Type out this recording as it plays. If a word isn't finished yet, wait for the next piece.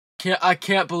I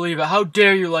can't believe it. How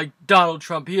dare you like Donald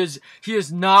Trump? He is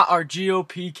not our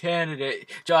GOP candidate.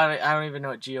 Joe, I don't even know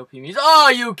what GOP means. Oh,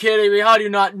 are you kidding me? How do you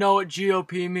not know what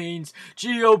GOP means?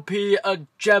 GOP,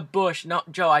 Jeb Bush. No,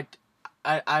 Joe,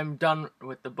 I'm done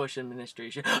with the Bush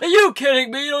administration. Are you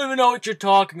kidding me? You don't even know what you're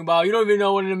talking about. You don't even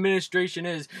know what an administration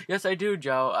is. Yes, I do,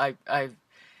 Joe.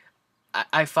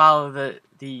 I follow the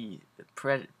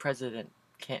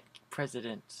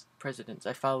presidents.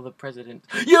 I follow the president.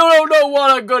 You don't know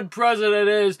what a good president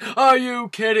is. Are you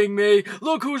kidding me?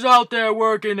 Look who's out there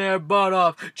working their butt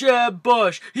off. Jeb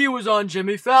Bush. He was on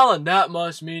Jimmy Fallon. That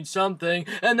must mean something.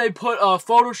 And they put a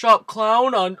Photoshop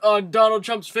clown on Donald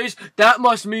Trump's face. That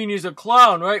must mean he's a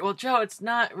clown, right? Well, Joe, it's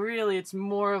not really. It's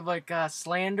more of like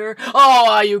slander. Oh,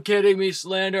 are you kidding me?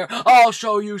 Slander. I'll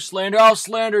show you slander. I'll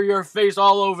slander your face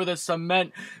all over the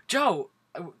cement. Joe,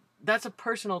 that's a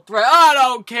personal threat. I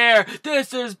don't care.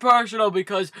 This is personal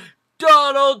because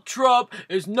Donald Trump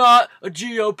is not a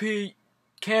GOP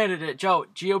candidate. Joe,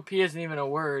 GOP isn't even a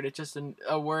word. It's just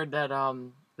a word that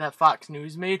that Fox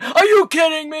News made. Are you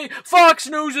kidding me? Fox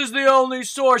News is the only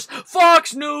source.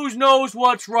 Fox News knows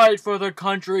what's right for the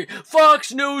country.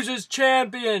 Fox News is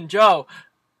champion, Joe.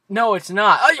 No, it's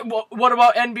not. What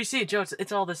about NBC? Joe,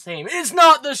 it's all the same. It's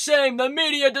not the same. The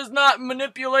media does not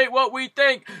manipulate what we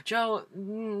think. Joe,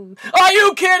 are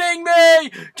you kidding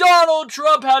me? Donald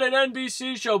Trump had an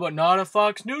NBC show, but not a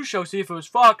Fox News show. See, if it was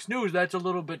Fox News, that's a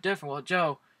little bit different. Well,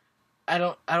 Joe, I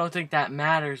don't think that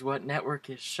matters what network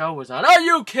his show was on. Are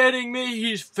you kidding me?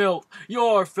 He's filth.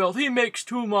 You're filth. He makes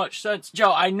too much sense.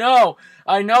 Joe, I know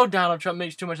Donald Trump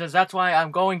makes too much sense. That's why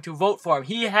I'm going to vote for him.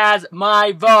 He has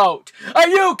my vote. Are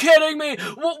you kidding me?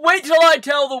 Wait till I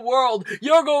tell the world.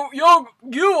 Your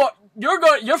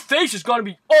face is going to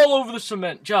be all over the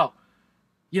cement, Joe.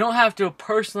 You don't have to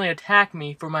personally attack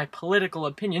me for my political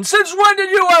opinion. Since when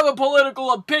did you have a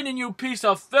political opinion, you piece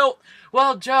of filth?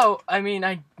 Well, Joe, I mean,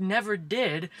 I never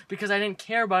did because I didn't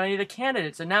care about any of the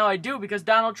candidates. And now I do because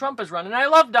Donald Trump is running. And I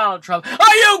love Donald Trump.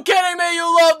 Are you kidding me?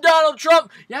 You love Donald Trump?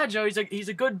 Yeah, Joe, he's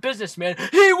a good businessman.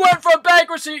 He went from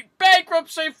bankruptcy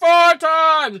 4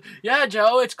 times. Yeah,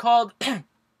 Joe, it's called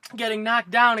getting knocked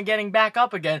down and getting back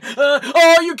up again.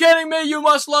 Oh, are you kidding me? You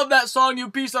must love that song, you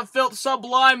piece of filth.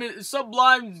 Sublime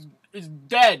is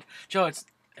dead. Joe, it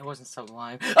wasn't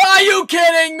Sublime. Are you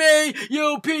kidding me?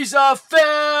 You piece of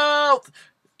filth.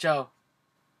 Joe,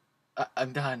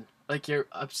 I'm done. Like, you're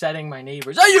upsetting my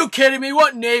neighbors. Are you kidding me?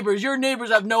 What neighbors? Your neighbors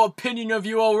have no opinion of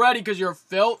you already because you're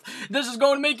filth. This is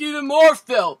going to make you even more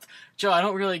filth. Joe, I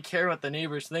don't really care what the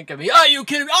neighbors think of me. Are you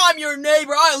kidding me? I'm your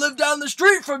neighbor. I live down the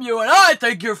street from you, and I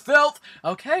think you're filth.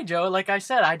 Okay, Joe, like I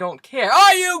said, I don't care.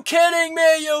 Are you kidding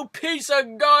me, you piece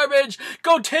of garbage?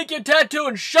 Go take your tattoo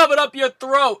and shove it up your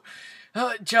throat.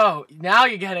 Joe, now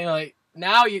you're getting, like,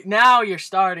 now you're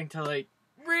starting to, like,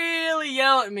 really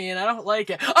yell at me, and I don't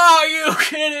like it. Are you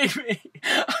kidding me?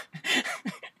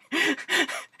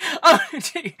 I'm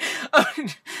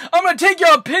gonna take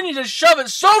your opinions and shove it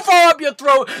so far up your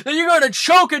throat that you're gonna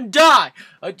choke and die.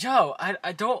 Joe,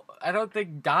 I don't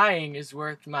think dying is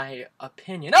worth my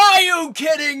opinion. Are you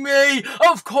kidding me?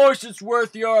 Of course it's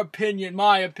worth your opinion,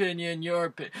 my opinion, your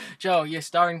opinion. Joe, you're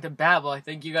starting to babble. I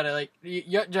think you gotta, like,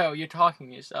 Joe, you're talking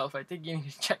to yourself. I think you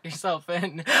need to check yourself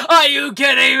in. Are you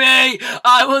kidding me?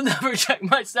 I will never check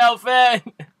myself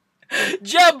in.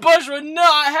 Jeb Bush would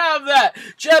not have that.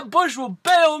 Jeb Bush will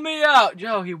bail me out.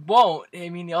 Joe, he won't. I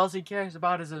mean, all he cares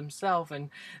about is himself and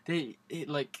the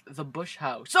Bush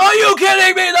house. Are you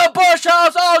kidding me? The Bush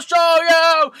house? I'll show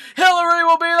you. Hillary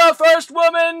will be the first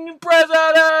woman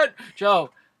president. Joe,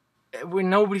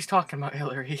 nobody's talking about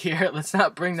Hillary here. Let's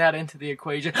not bring that into the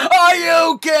equation. Are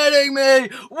you kidding me?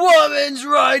 Women's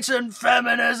rights and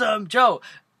feminism. Joe,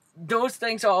 those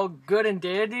things are all good and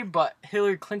dandy, but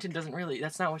Hillary Clinton doesn't really,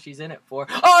 that's not what she's in it for.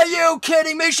 Are you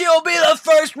kidding me? She'll be the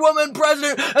first woman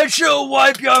president, and she'll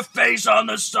wipe your face on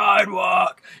the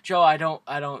sidewalk. Joe, I don't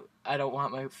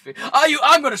want my face.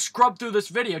 I'm gonna scrub through this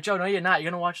video. Joe, no, you're not.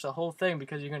 You're gonna watch the whole thing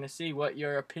because you're gonna see what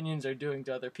your opinions are doing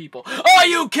to other people. Are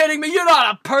you kidding me? You're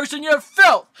not a person. You're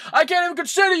filth. I can't even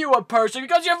consider you a person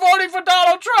because you're voting for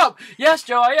Donald Trump. Yes,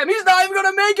 Joe, I am. He's not even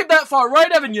gonna make it that far,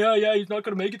 right, Evan? Yeah, he's not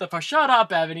gonna make it that far. Shut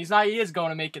up, Evan. He is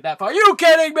gonna make it that far. Are you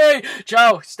kidding me?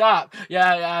 Joe, stop.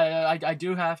 Yeah, I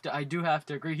do have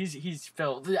to agree. He's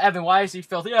filth. Evan, why is he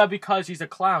filth? Yeah, because he's a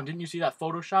clown. Didn't you see that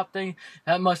Photoshop thing?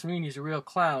 That must mean he's a real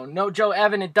clown. No, Joe,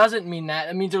 Evan, it doesn't mean that.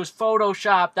 It means it was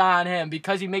photoshopped on him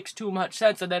because he makes too much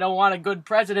sense and they don't want a good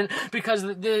president because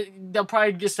they'll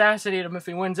probably assassinate him if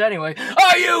he wins anyway.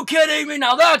 Are you kidding me?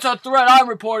 Now that's a threat. I'm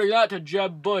reporting that to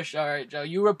Jeb Bush. All right, Joe,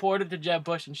 you report it to Jeb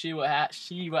Bush and see what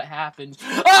happens.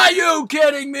 Are you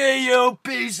kidding me, you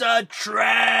piece of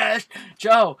trash?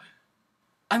 Joe,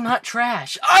 I'm not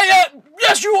trash.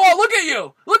 Yes, you are. Look at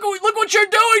you. Look what you're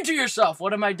doing to yourself.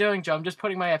 What am I doing, Joe? I'm just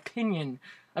putting my opinion.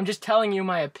 I'm just telling you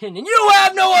my opinion. You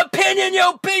have no opinion,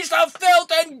 you piece of filth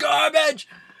and garbage.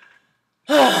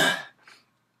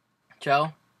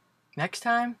 Joe, next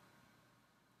time.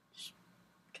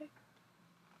 Okay.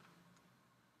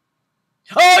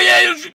 Oh yeah.